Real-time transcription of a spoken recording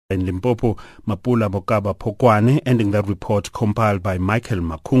In Limpopo, Mapula Mokaba Pokwane, ending that report compiled by Michael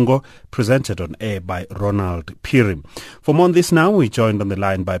Makungo, presented on air by Ronald Pirim. For more on this now, we joined on the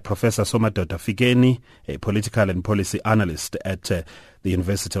line by Professor Somadoda Fikeni, a political and policy analyst at the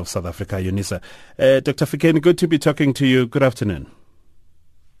University of South Africa, UNISA. Dr. Fikeni, good to be talking to you. Good afternoon.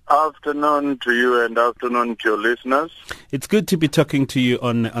 Afternoon to you and afternoon to your listeners. It's good to be talking to you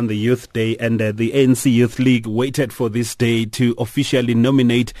on the Youth Day, and the ANC Youth League waited for this day to officially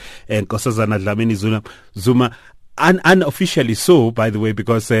nominate Nkosazana Dlamini Zuma. Unofficially so, by the way,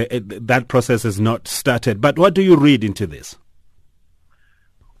 because that process has not started. But what do you read into this?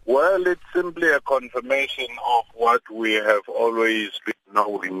 Well, it's simply a confirmation of what we have always been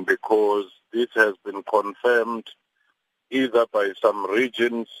knowing, because this has been confirmed either by some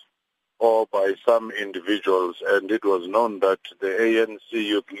regions or by some individuals, and it was known that the ANC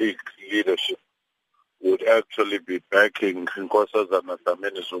Youth League leadership would actually be backing Nkosazana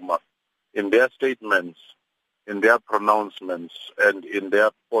Dlamini Zuma. In their statements, in their pronouncements, and in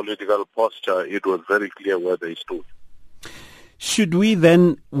their political posture, it was very clear where they stood. Should we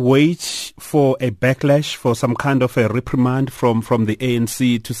then wait for a backlash, for some kind of a reprimand from the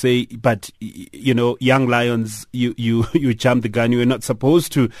ANC to say, but, you know, young lions, you jumped the gun, you were not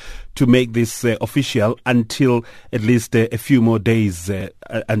supposed to make this official until at least a few more days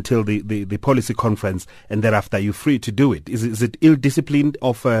until the policy conference, and thereafter you're free to do it? Is it ill-discipline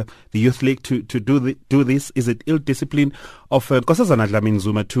of the Youth League to do this? Is it ill-discipline of Nkosazana Dlamini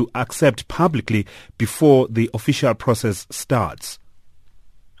Zuma to accept publicly before the official process starts?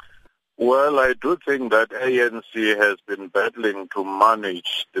 Well, I do think that ANC has been battling to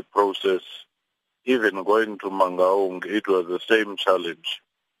manage the process. Even going to Mangaung, it was the same challenge.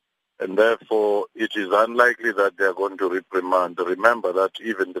 And therefore, it is unlikely that they are going to reprimand. Remember that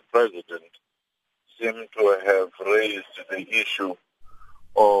even the president seemed to have raised the issue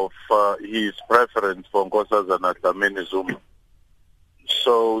of his preference for Nkosazana Dlamini Zuma.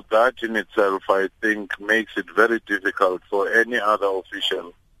 So that in itself, I think, makes it very difficult for any other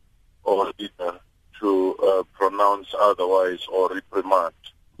official or leader to pronounce otherwise or reprimand.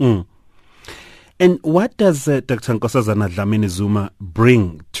 And what does Dr. Nkosazana Dlamini Zuma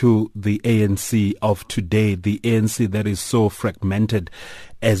bring to the ANC of today, the ANC that is so fragmented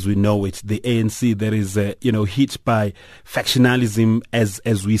as we know it, the ANC that is hit by factionalism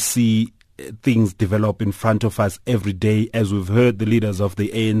as we see things develop in front of us every day, as we've heard the leaders of the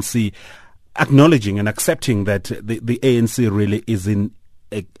ANC acknowledging and accepting that the ANC really is in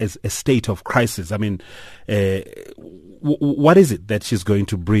a state of crisis. I mean, what is it that she's going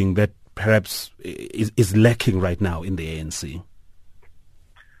to bring that perhaps is lacking right now in the ANC?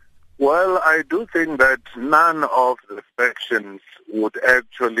 Well, I do think that none of the factions would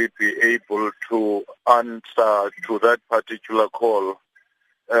actually be able to answer to that particular call,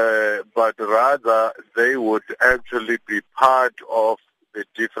 but rather they would actually be part of the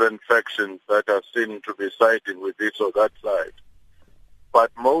different factions that are seen to be siding with this or that side. But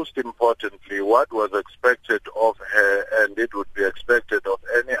most importantly, what was expected of her, and it would be expected of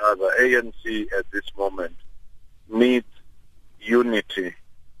any other ANC at this moment, needs unity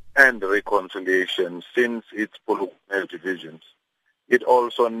and reconciliation since its political divisions. It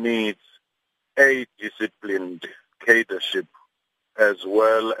also needs a disciplined cadreship as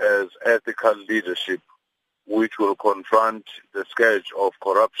well as ethical leadership, which will confront the scourge of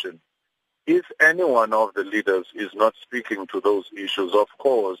corruption. If any one of the leaders is not speaking to those issues, of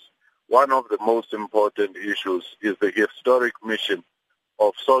course, one of the most important issues is the historic mission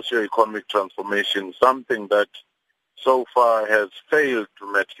of socio-economic transformation, something that so far has failed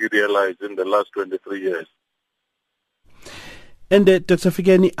to materialize in the last 23 years. And Dr.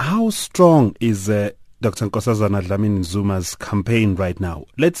 Fikeni, how strong is Dr. Nkosazana Dlamini Zuma's campaign right now?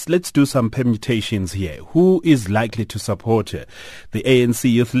 Let's do some permutations here. Who is likely to support her? The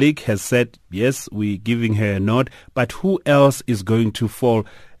ANC Youth League has said, yes, we're giving her a nod, but who else is going to fall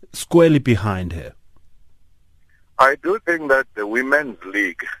squarely behind her? I do think that the Women's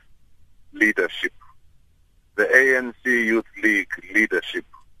League leadership, the ANC Youth League leadership,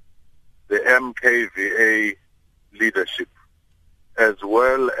 the MKVA leadership, as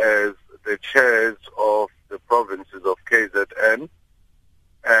well as the chairs of the provinces of KZN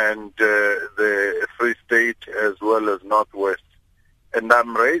and the Free State as well as Northwest. And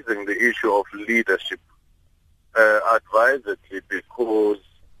I'm raising the issue of leadership advisedly because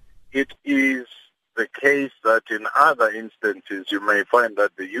it is the case that in other instances you may find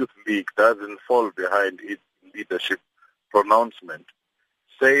that the Youth League doesn't fall behind its leadership pronouncement.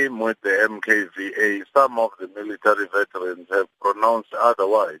 Same with the MKVA. Some of the military veterans have pronounced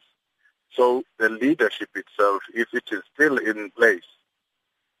otherwise. So the leadership itself, if it is still in place,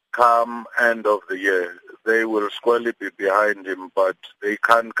 come end of the year, they will squarely be behind him, but they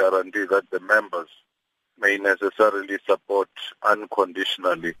can't guarantee that the members may necessarily support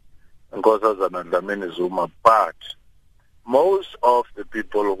unconditionally Nkosazana Dlamini Zuma. But most of the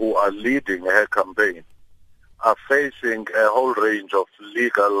people who are leading her campaign are facing a whole range of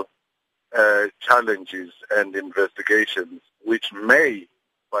legal challenges and investigations, which may,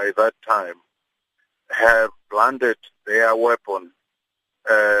 by that time, have blunted their weapon.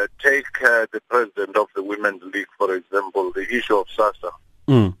 Take the president of the Women's League, for example, the issue of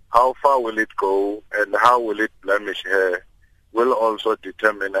SASSA. How far will it go and how will it blemish her will also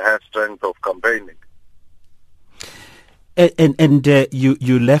determine her strength of campaigning. And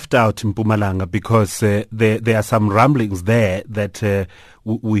you left out Mpumalanga because there are some rumblings there that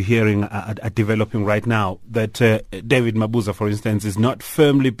we're hearing are developing right now, that David Mabuza, for instance, is not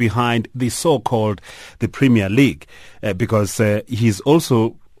firmly behind the so-called the Premier League because he's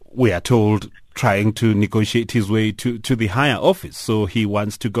also, we are told, trying to negotiate his way to the higher office, so he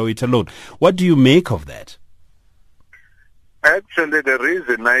wants to go it alone. What do you make of that? Actually, the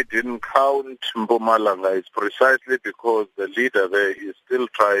reason I didn't count Mpumalanga is precisely because the leader there is still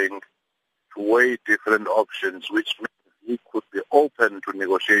trying to weigh different options, which means he could be open to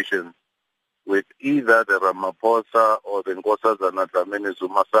negotiations with either the Ramaphosa or the Nkosazana Dlamini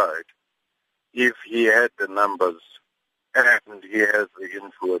Zuma side if he had the numbers and he has the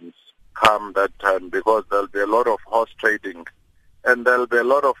influence come that time, because there'll be a lot of horse trading and there'll be a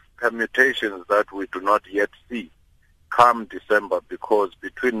lot of permutations that we do not yet see come December, because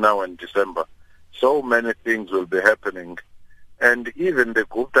between now and December, so many things will be happening. And even the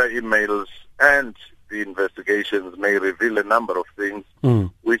Gupta emails and the investigations may reveal a number of things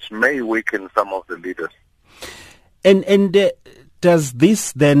which may weaken some of the leaders. And does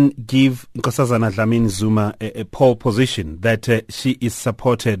this then give Nkosazana Dlamini Zuma a pole position that she is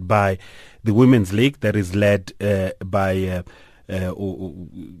supported by the Women's League that is led by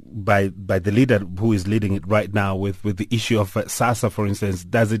the leader who is leading it right now with the issue of SASSA, for instance?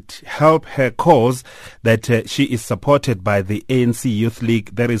 Does it help her cause that she is supported by the ANC Youth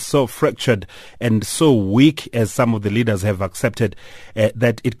League that is so fractured and so weak, as some of the leaders have accepted,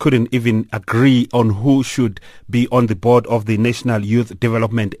 that it couldn't even agree on who should be on the board of the National Youth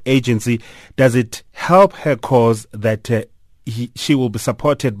Development Agency? Does it help her cause that she will be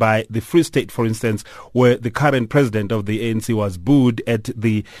supported by the Free State, for instance, where the current president of the ANC was booed at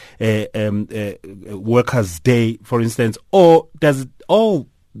the Workers' Day, for instance? Or does all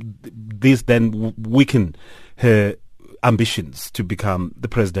this then weaken her ambitions to become the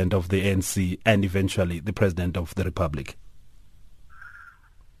president of the ANC and eventually the president of the Republic?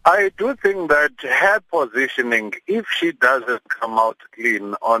 I do think that her positioning, if she doesn't come out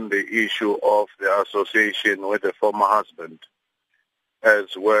clean on the issue of the association with the former husband, as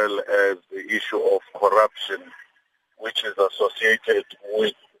well as the issue of corruption, which is associated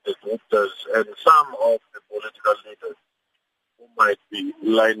with the Guptas and some of the political leaders who might be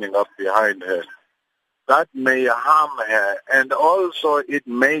lining up behind her, that may harm her, and also it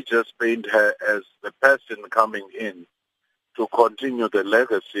may just paint her as the person coming in to continue the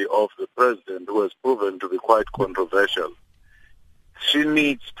legacy of the president, who has proven to be quite controversial. She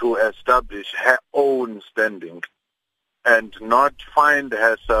needs to establish her own standing and not find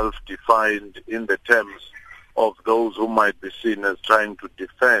herself defined in the terms of those who might be seen as trying to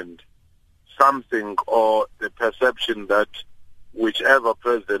defend something or the perception that whichever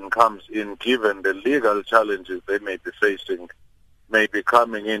president comes in, given the legal challenges they may be facing, may be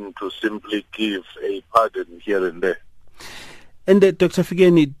coming in to simply give a pardon here and there. And Dr.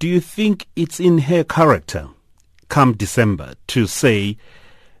 Fikeni, do you think it's in her character, come December, to say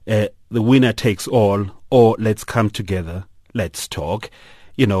the winner takes all, or let's come together, let's talk,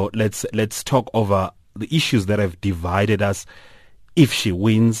 let's talk over the issues that have divided us? If she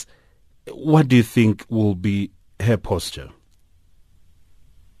wins, what do you think will be her posture?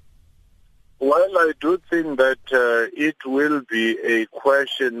 Well, I do think that it will be a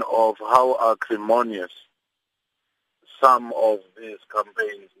question of how acrimonious some of these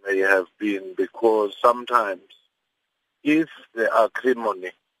campaigns may have been, because sometimes if the acrimony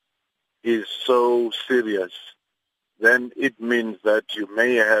is so serious, then it means that you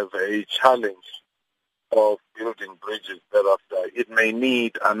may have a challenge of building bridges thereafter. It may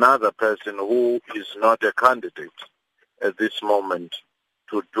need another person who is not a candidate at this moment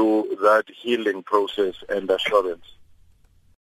to do that healing process and assurance.